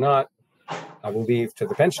manager or not, I will leave to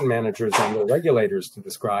the pension managers and the regulators to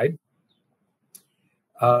describe.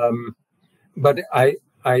 But I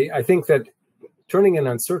think that turning an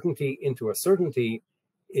uncertainty into a certainty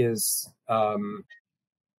is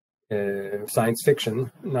science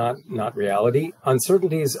fiction, not reality.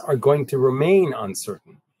 Uncertainties are going to remain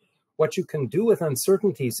uncertain. What you can do with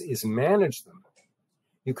uncertainties is manage them.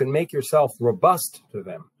 You can make yourself robust to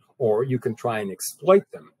them, or you can try and exploit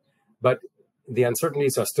them, but the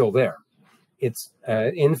uncertainties are still there. It's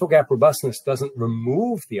infogap robustness doesn't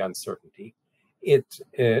remove the uncertainty;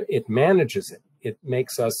 it manages it. It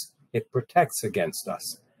makes us. It protects against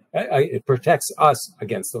us. It protects us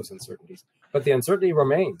against those uncertainties. But the uncertainty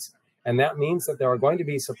remains, and that means that there are going to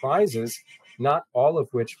be surprises, not all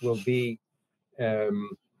of which will be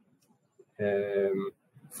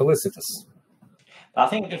felicitous. I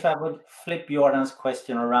think if I would flip Jordan's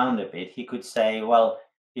question around a bit, he could say, well,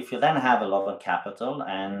 if you then have a lot of capital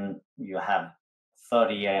and you have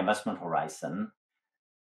 30-year investment horizon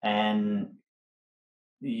and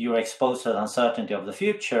you're exposed to the uncertainty of the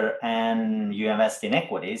future and you invest in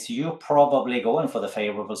equities, you're probably going for the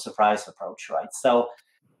favorable surprise approach, right? So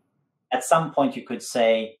at some point you could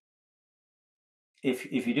say, if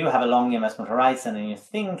you do have a long investment horizon and you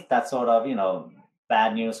think that sort of,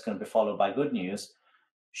 bad news can be followed by good news,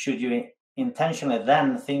 should you intentionally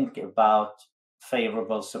then think about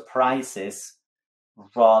favorable surprises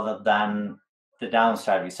rather than the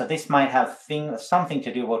downside risk? So this might have something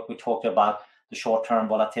to do with what we talked about, the short-term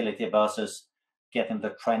volatility versus getting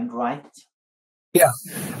the trend right. Yeah.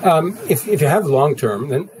 If you have long-term,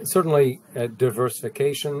 then certainly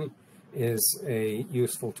diversification is a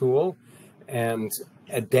useful tool, and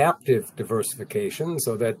adaptive diversification,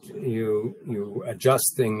 so that you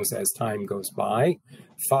adjust things as time goes by,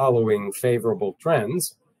 following favorable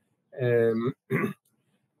trends. And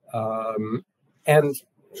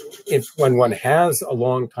if when one has a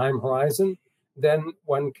long time horizon, then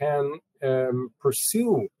one can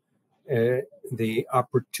pursue the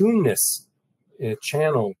opportunist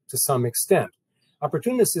channel to some extent.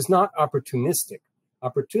 Opportunist is not opportunistic.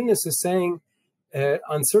 Opportunist is saying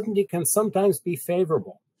uncertainty can sometimes be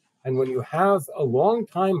favorable. And when you have a long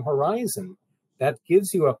time horizon, that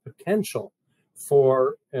gives you a potential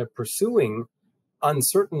for pursuing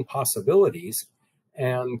uncertain possibilities,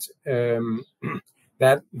 and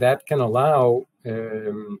that can allow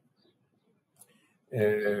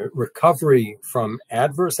recovery from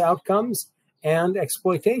adverse outcomes and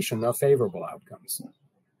exploitation of favorable outcomes.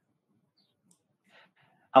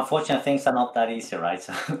 Unfortunately, things are not that easy, right?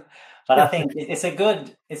 So, but I think it's a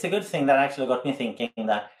good thing that actually got me thinking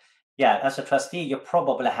that, yeah, as a trustee, you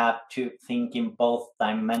probably have to think in both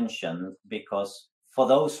dimensions, because for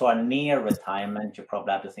those who are near retirement, you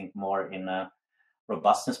probably have to think more in a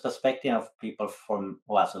robustness perspective. Of people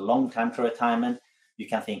who has a long time to retirement, you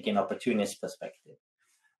can think in opportunist perspective.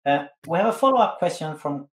 We have a follow-up question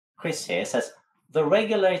from Chris here. It says, the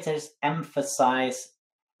regulators emphasize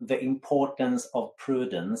the importance of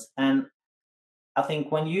prudence. And I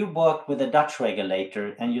think when you worked with the Dutch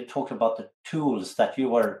regulator and you talked about the tools that you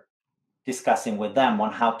were discussing with them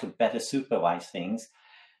on how to better supervise things,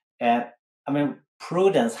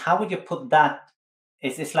 prudence, how would you put that?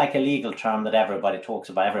 It's like a legal term that everybody talks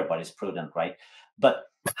about. Everybody's prudent, right? But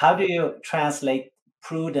how do you translate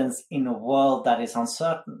prudence in a world that is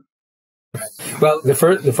uncertain? Well, the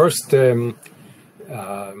first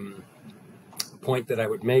point that I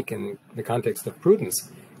would make in the context of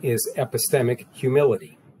prudence is epistemic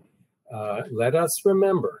humility. Let us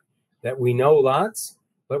remember that we know lots,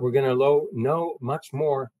 but we're going to know much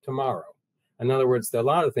more tomorrow. In other words, there are a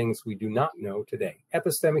lot of things we do not know today.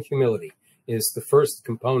 Epistemic humility is the first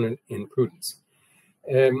component in prudence.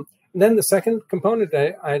 Then the second component,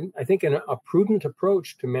 I think, in a prudent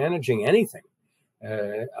approach to managing anything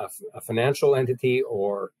a financial entity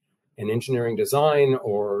or an engineering design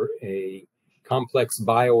or a complex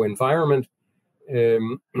bioenvironment,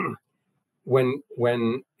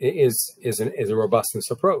 when is a robustness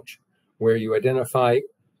approach, where you identify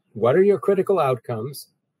what are your critical outcomes,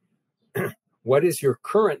 what is your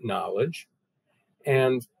current knowledge,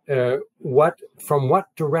 and from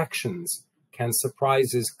what directions can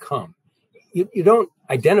surprises come. You don't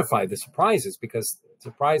identify the surprises because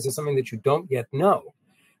surprise is something that you don't yet know,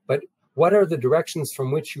 but what are the directions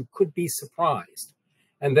from which you could be surprised?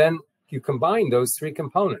 And then you combine those three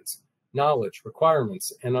components, knowledge,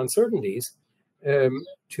 requirements, and uncertainties,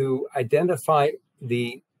 to identify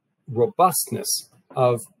the robustness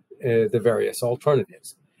of the various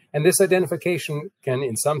alternatives. And this identification can,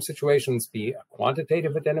 in some situations, be a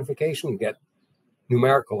quantitative identification, get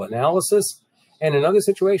numerical analysis, and in other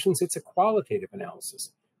situations, it's a qualitative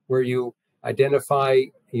analysis, where you identify,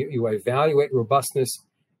 you evaluate robustness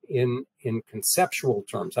in conceptual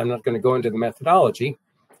terms. I'm not going to go into the methodology,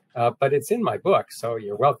 but it's in my book, so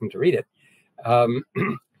you're welcome to read it.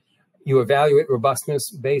 You evaluate robustness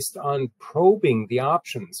based on probing the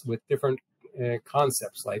options with different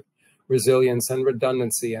concepts like resilience and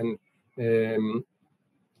redundancy and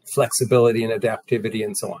flexibility and adaptivity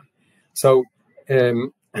and so on. So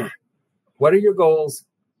what are your goals?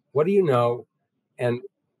 What do you know? And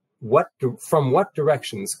from what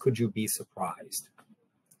directions could you be surprised?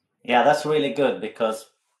 Yeah, that's really good, because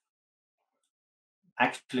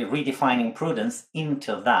actually redefining prudence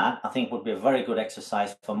into that, I think, would be a very good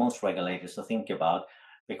exercise for most regulators to think about,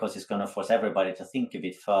 because it's going to force everybody to think a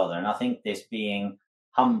bit further. And I think this being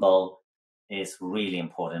humble is really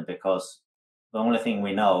important, because the only thing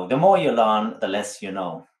we know, the more you learn, the less you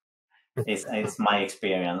know. It's my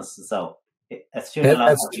experience. So as soon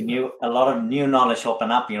as a lot of new knowledge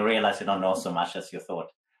open up, you realize you don't know so much as you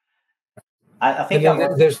thought. I think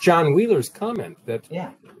there's John Wheeler's comment that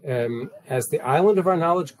as the island of our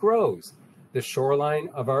knowledge grows, the shoreline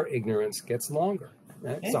of our ignorance gets longer.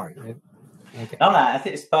 Sorry. Okay. No, I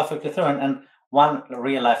think it's perfectly true. And one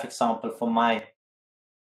real life example for my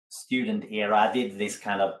student era, I did this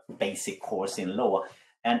kind of basic course in law,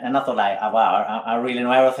 and I thought, wow, I really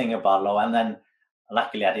know everything about law. And then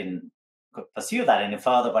luckily I didn't pursue that any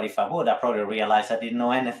further, but if I would, I probably realized I didn't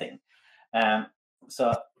know anything.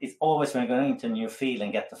 So it's always when you're going into a new field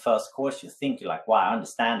and get the first course, you think you're like, wow, I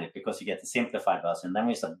understand it, because you get the simplified version. Then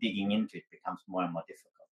when you start digging into it, it becomes more and more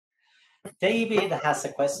difficult. David has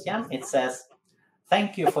a question. It says,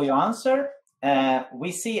 thank you for your answer.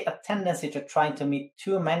 We see a tendency to try to meet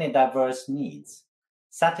too many diverse needs.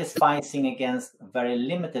 Satisficing against very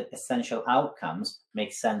limited essential outcomes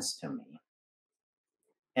makes sense to me.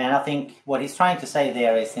 And I think what he's trying to say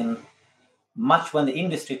there is, in much when the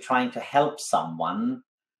industry trying to help someone,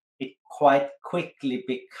 it quite quickly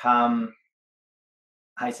become,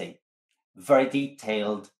 I say, very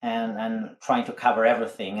detailed and trying to cover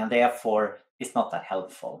everything, and therefore it's not that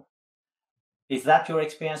helpful. Is that your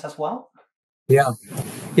experience as well? Yeah.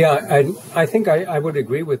 I think I would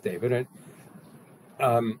agree with David.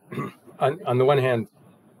 On the one hand,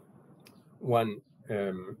 one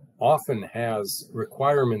often has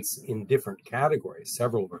requirements in different categories,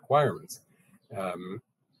 several requirements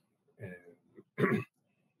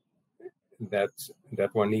that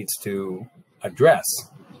one needs to address.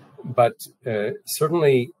 But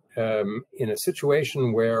certainly in a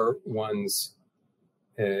situation where one's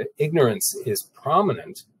ignorance is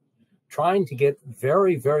prominent, trying to get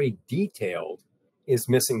very, very detailed is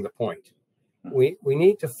missing the point. We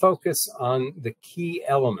need to focus on the key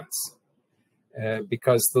elements,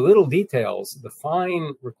 because the little details, the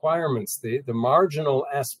fine requirements, the marginal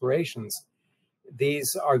aspirations,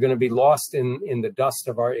 these are going to be lost in the dust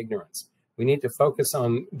of our ignorance. We need to focus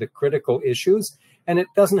on the critical issues, and it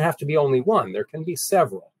doesn't have to be only one. There can be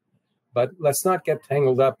several. But let's not get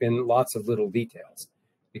tangled up in lots of little details,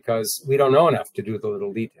 because we don't know enough to do the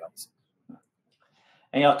little details.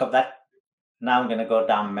 And Yakov, now I'm going to go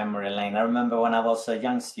down memory lane. I remember when I was a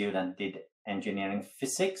young student, did engineering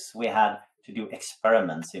physics, we had to do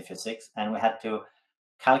experiments in physics, and we had to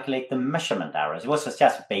calculate the measurement errors. It was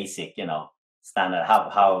just basic, standard,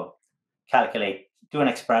 how calculate, do an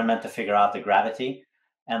experiment to figure out the gravity.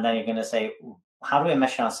 And then you're going to say, how do we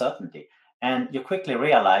measure uncertainty? And you quickly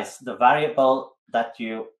realize the variable that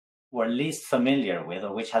you were least familiar with,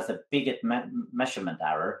 or which has the biggest measurement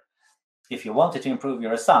error, if you wanted to improve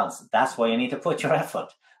your results, that's where you need to put your effort.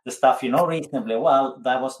 The stuff you know reasonably well,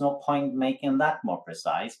 there was no point making that more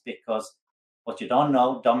precise, because what you don't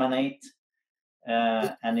know dominate.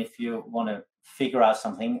 And if you want to figure out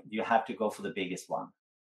something, you have to go for the biggest one.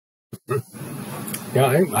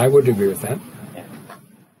 Yeah, I would agree with that. Yeah.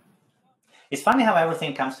 It's funny how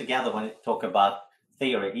everything comes together when you talk about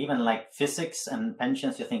theory. Even like physics and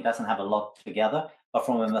pensions, you think doesn't have a lot together, but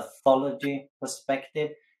from a methodology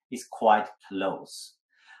perspective, is quite close.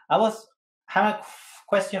 I have a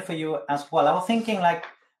question for you as well. I was thinking, like,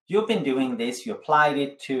 you've been doing this, you applied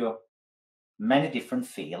it to many different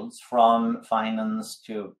fields, from finance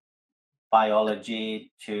to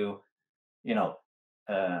biology to, you know,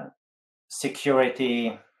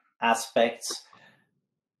 security aspects.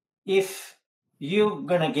 If you're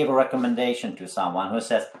going to give a recommendation to someone who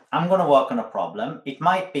says, I'm going to work on a problem, it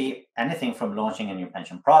might be anything from launching a new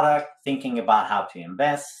pension product, thinking about how to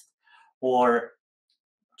invest, or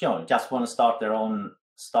just want to start their own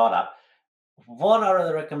startup. What are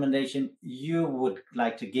the recommendations you would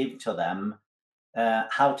like to give to them,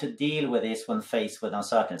 how to deal with this when faced with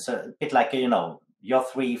uncertainty? So a bit like, your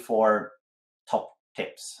 3-4 top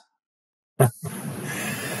tips.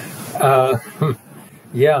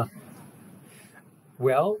 Yeah.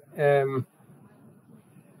 Well,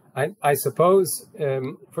 I suppose,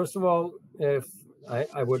 first of all, if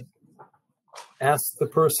I would ask the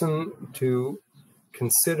person to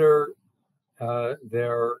consider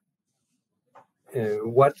their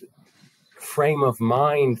what frame of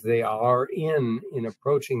mind they are in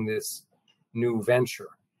approaching this new venture.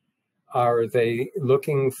 Are they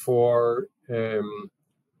looking for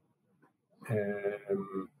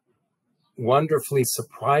wonderfully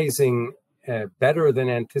surprising, better than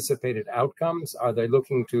anticipated outcomes? Are they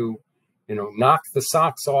looking to, knock the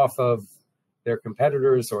socks off of their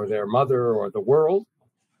competitors or their mother or the world?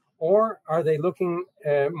 Or are they looking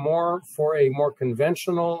more for a more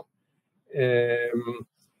conventional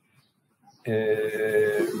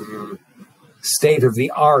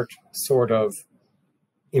state-of-the-art sort of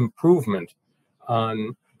improvement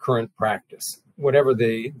on current practice, whatever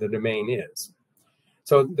the domain is?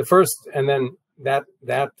 So the first, and then that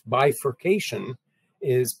bifurcation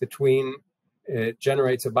is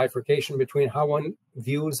generates a bifurcation between how one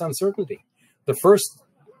views uncertainty. The first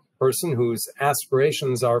person whose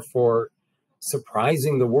aspirations are for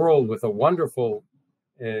surprising the world with a wonderful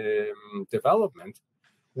development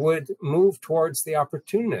would move towards the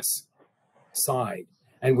opportunist side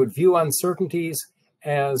and would view uncertainties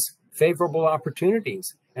as favorable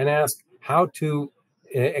opportunities and ask how to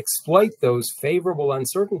exploit those favorable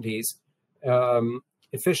uncertainties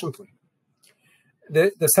efficiently.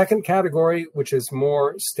 The second category, which is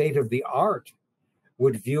more state-of-the-art,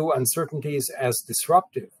 would view uncertainties as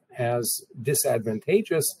disruptive, as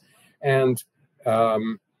disadvantageous, and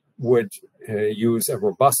would use a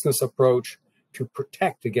robustness approach to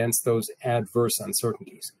protect against those adverse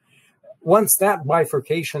uncertainties. Once that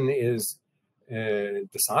bifurcation is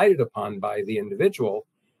decided upon by the individual,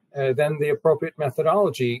 then the appropriate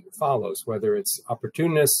methodology follows, whether it's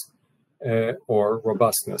opportuneness or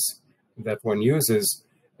robustness that one uses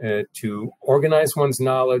to organize one's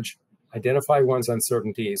knowledge, identify one's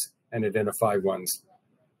uncertainties, and identify one's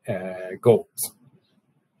goals.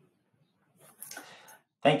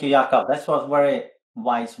 Thank you, Yakov. That was very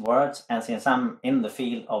wise words. And since I'm in the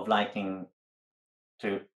field of liking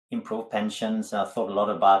to improve pensions, I thought a lot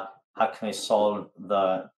about how can we solve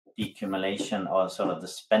the decumulation or sort of the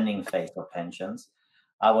spending phase of pensions.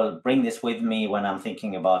 I will bring this with me when I'm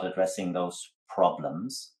thinking about addressing those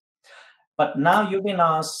problems. But now you've been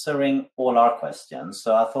answering all our questions,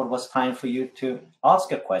 so I thought it was time for you to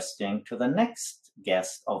ask a question to the next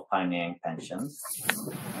guest of Pioneering Pensions,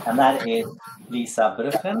 and that is Lisa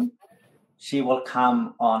Bruchen. She will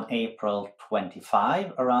come on April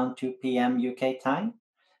 25 around 2 p.m. UK time.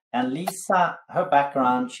 And Lisa, her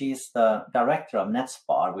background, she's the director of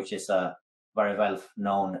NetSpar, which is a very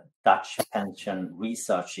well-known Dutch pension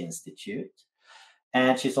research institute.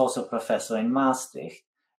 And she's also a professor in Maastricht.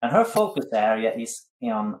 And her focus area is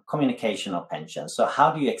on communication of pensions. So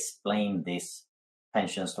how do you explain these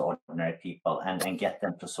pensions to ordinary people and get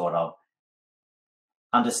them to sort of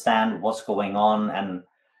understand what's going on and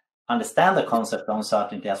understand the concept of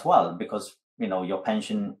uncertainty as well? Because, your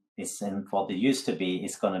pension isn't what it used to be.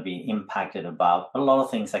 It's going to be impacted about a lot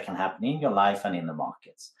of things that can happen in your life and in the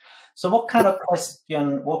markets. So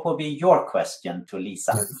what would be your question to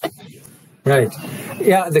Lisa? Right.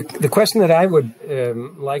 Yeah, the question that I would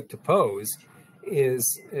like to pose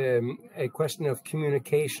is a question of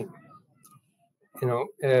communication.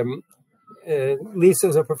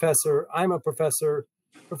 Lisa's a professor, I'm a professor,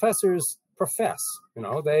 professors profess,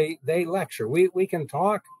 they lecture. We can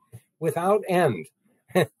talk without end,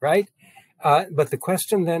 right? But the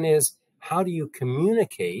question then is, how do you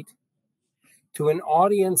communicate to an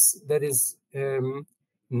audience that is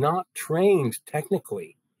not trained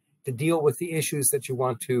technically to deal with the issues that you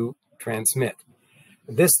want to transmit?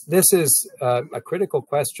 This is a critical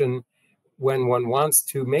question when one wants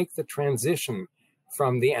to make the transition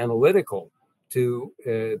from the analytical to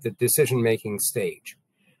the decision-making stage.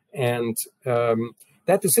 And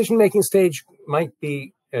that decision-making stage might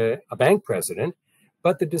be a bank president,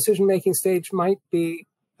 but the decision-making stage might be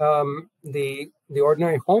the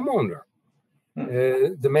ordinary homeowner,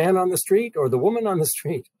 the man on the street or the woman on the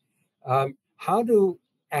street. How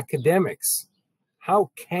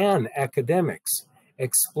can academics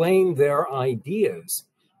explain their ideas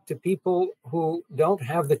to people who don't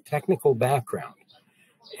have the technical background?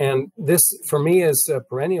 And this, for me, is a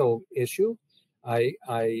perennial issue. I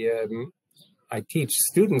teach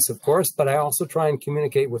students, of course, but I also try and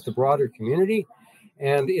communicate with the broader community.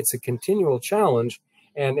 And it's a continual challenge.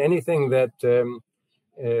 And anything that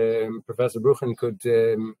Professor Bruchen could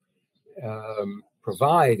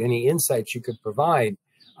provide, any insights you could provide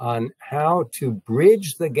on how to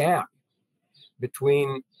bridge the gap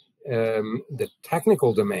between the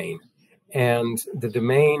technical domain and the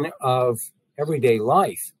domain of everyday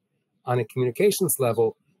life on a communications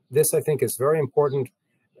level, this, I think, is very important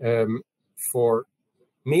for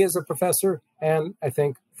me as a professor, and I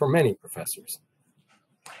think for many professors.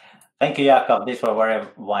 Thank you, Yakov. These were very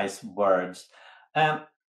wise words.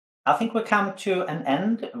 I think we come to an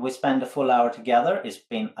end. We spent a full hour together. It's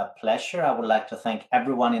been a pleasure. I would like to thank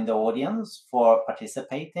everyone in the audience for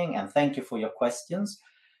participating, and thank you for your questions,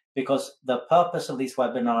 because the purpose of these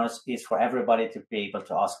webinars is for everybody to be able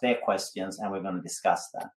to ask their questions, and we're going to discuss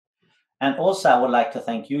that. And also, I would like to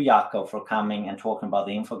thank you, Yakov, for coming and talking about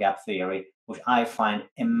the infogap theory, which I find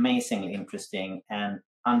amazingly interesting and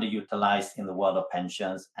underutilized in the world of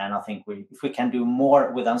pensions. And I think if we can do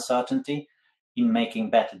more with uncertainty in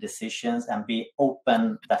making better decisions and be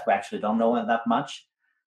open that we actually don't know that much,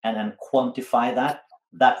 and then quantify that,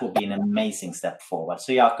 that will be an amazing step forward.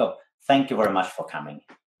 So, Yakov, thank you very much for coming.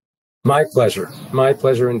 My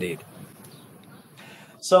pleasure indeed.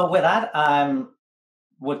 So with that, I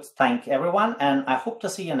would thank everyone, and I hope to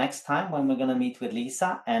see you next time when we're going to meet with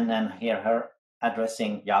Lisa and then hear her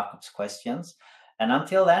addressing Jakob's questions. And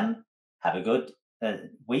until then, have a good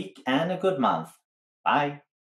week and a good month. Bye.